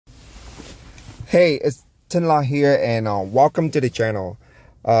Hey, it's Tinla here, and welcome to the channel.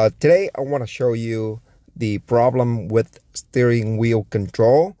 Today I want to show you the problem with steering wheel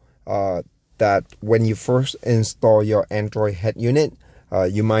control that when you first install your Android head unit,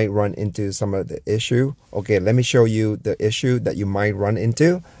 you might run into some of the issue. Okay, let me show you the issue that you might run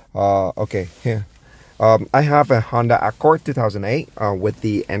into. Okay, here. I have a Honda Accord 2008 with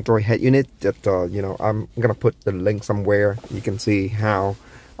the Android head unit that, I'm gonna put the link somewhere. You can see how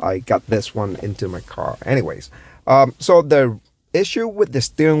I got this one into my car. Anyways, so the issue with the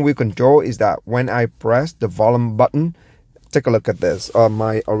steering wheel control is that when I press the volume button, take a look at this.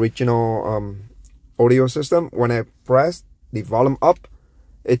 My original audio system, when I press the volume up,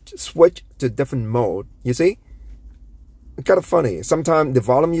 it switched to different mode. You see? It's kind of funny. Sometimes the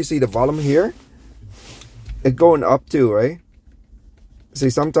volume, you see the volume here, it's going up too, right?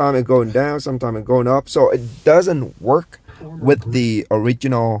 See, sometimes it's going down, sometimes it's going up. So it doesn't work with the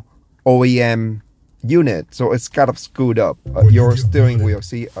original OEM unit, so it's kind of screwed up. Your steering wheel,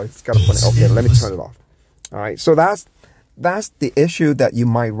 see, it's kind of funny. Okay, let me turn it off. All right, so that's the issue that you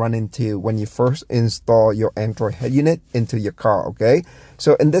might run into when you first install your Android head unit into your car. Okay,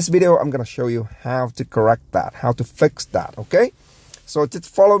 so in this video I'm gonna show you how to correct that, how to fix that. Okay, so just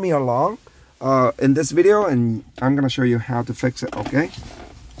follow me along in this video, and I'm gonna show you how to fix it. Okay,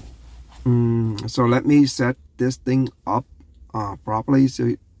 so let me set this thing up properly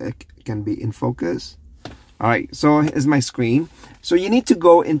so it can be in focus. All right, so here's my screen. So you need to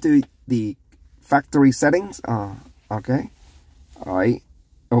go into the factory settings. Okay, all right,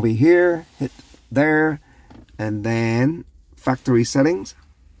 over here, hit there, and then factory settings.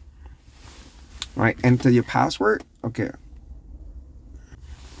 All right, enter your password.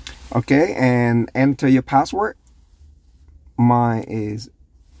 Okay, and enter your password. Mine is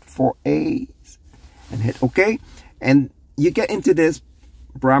 4A's, and hit OK. And you get into this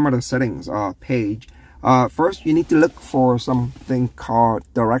parameter settings page. First, you need to look for something called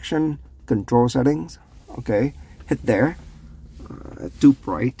direction control settings. Okay, hit there. Too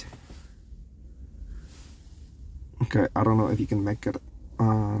bright. Okay, I don't know if you can make it.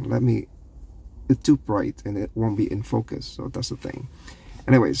 It's too bright and it won't be in focus. So that's the thing.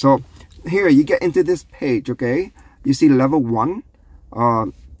 Anyway, so here you get into this page. Okay, you see level 1.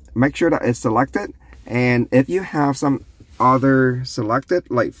 Make sure that it's selected, and if you have some other selected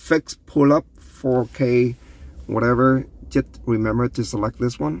like fixed pull up 4K whatever, just remember to select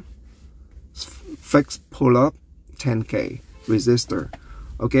this one. Fixed pull up 10K resistor.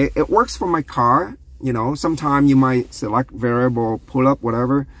 Okay, it works for my car. You know, sometimes you might select variable pull up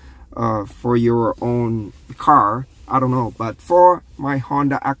whatever for your own car, I don't know, but for my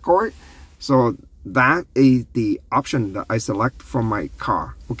Honda Accord, so that is the option that I select from my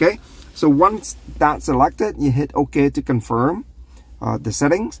car. Okay, so once that's selected, you hit OK to confirm the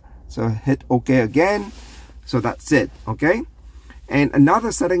settings. So hit OK again. So that's it. Okay, and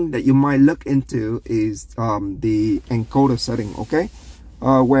another setting that you might look into is the encoder setting. Okay,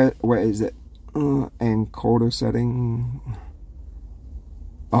 where is it? Encoder setting.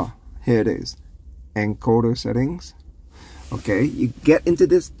 Here it is, encoder settings. Okay, you get into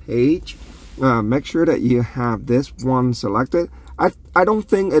this page. Make sure that you have this one selected. I don't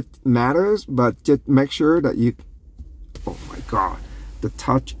think it matters, but just make sure that you, oh my god, the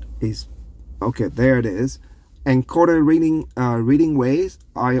touch is okay. There it is. Encoder reading waves,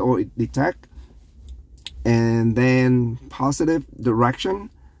 IO detect, and then positive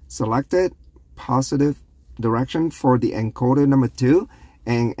direction selected. Positive direction for the encoder number 2,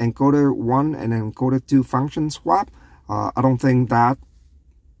 and encoder 1 and encoder 2 function swap. I don't think that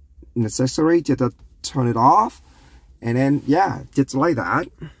necessary. Just turn it off, and then yeah, just like that.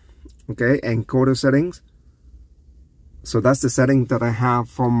 Okay, encoder settings. So that's the setting that I have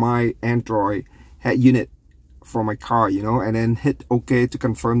for my Android head unit for my car, you know, and then hit OK to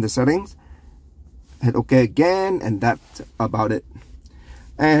confirm the settings. Hit OK again, and that's about it.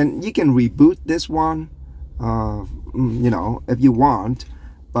 And you can reboot this one, you know, if you want,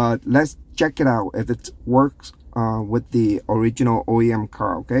 but let's check it out if it works with the original OEM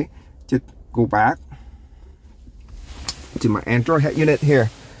car. Okay, just go back to my Android head unit here.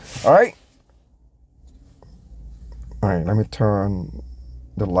 All right, let me turn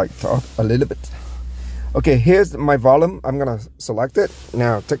the light off a little bit. Okay, here's my volume. I'm gonna select it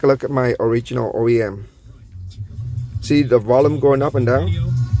now. Take a look at my original OEM. See the volume going up and down?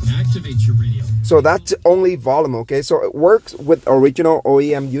 Activate your radio. So that's only volume. Okay, so it works with original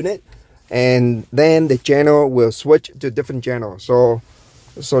OEM unit, and then the channel will switch to different channel. So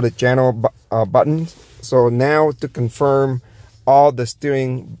the channel buttons. So now to confirm all the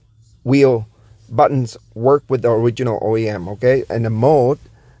steering wheel buttons work with the original OEM. Okay, and the mode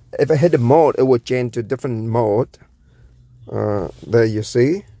if I hit the mode, it will change to different mode. There you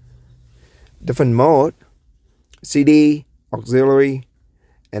see, different mode, CD, auxiliary,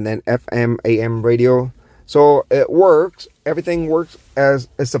 and then FM, AM radio. So it works, everything works as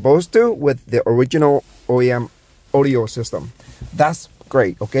it's supposed to with the original OEM audio system. That's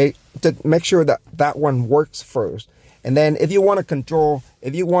great, okay? To make sure that that one works first. And then if you want to control,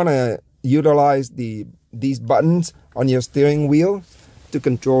 if you want to utilize these buttons on your steering wheel to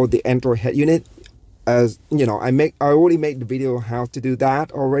control the Android head unit, as you know, I already made the video how to do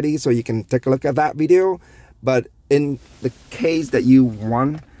that already, so you can take a look at that video. But in the case that you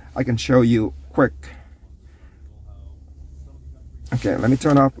want, I can show you quick. Okay, let me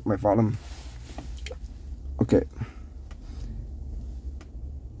turn up my volume. Okay,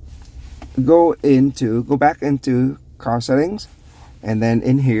 go back into car settings, and then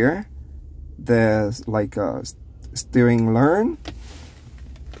in here there's like a steering learn.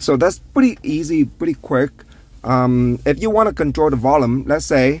 So that's pretty easy, pretty quick. If you want to control the volume, let's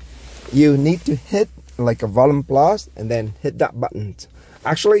say you need to hit like a volume plus and then hit that button.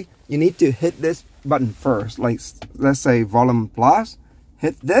 Actually, you need to hit this button first, like let's say volume plus,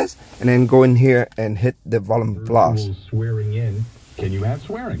 hit this, and then go in here and hit the volume plus. Swearing in. Can you have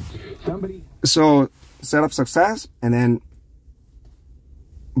swearing? Somebody. So setup success, and then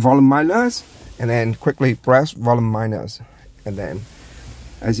volume minus, and then quickly press volume minus, and then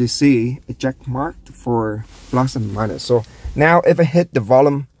as you see, a check marked for plus and minus. So now if I hit the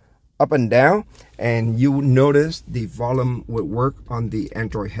volume up and down, and you notice the volume would work on the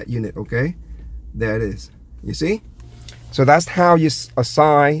Android head unit. Okay, there it is, you see. So that's how you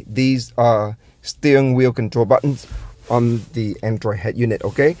assign these steering wheel control buttons on the Android head unit.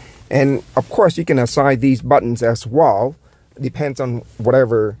 Okay, and of course you can assign these buttons as well, depends on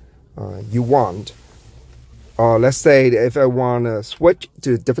whatever you want. Let's say if I want to switch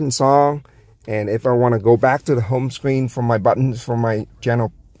to a different song, and if I want to go back to the home screen for my buttons for my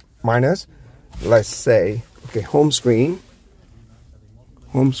channel minus, let's say, okay, home screen,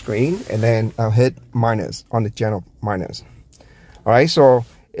 and then I'll hit minus on the channel minus. All right, so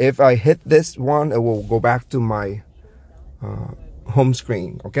if I hit this one, it will go back to my home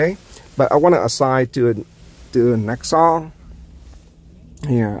screen. Okay, but I want to assign to the next song.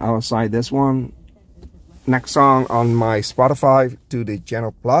 Here, I'll assign this one, next song on my Spotify, to the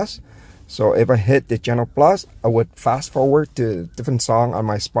channel plus. So if I hit the channel plus, I would fast forward to a different song on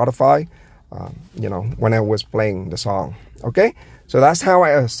my Spotify, you know, when I was playing the song. Okay, so that's how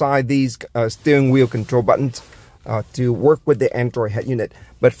I assign these steering wheel control buttons to work with the Android head unit.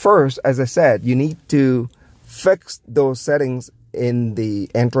 But first, as I said, you need to fix those settings in the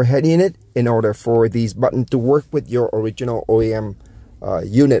Android head unit in order for these buttons to work with your original OEM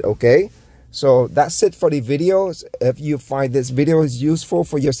unit. Okay, so that's it for the videos. If you find this video is useful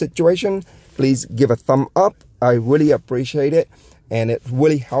for your situation, please give a thumb up. I really appreciate it, and it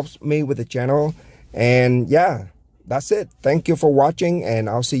really helps me with the channel. And yeah, that's it. Thank you for watching, and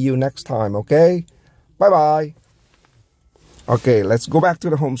I'll see you next time. Okay, bye bye. Okay, let's go back to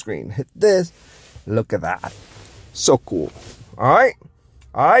the home screen. Hit this. Look at that, so cool. All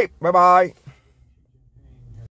right, bye bye.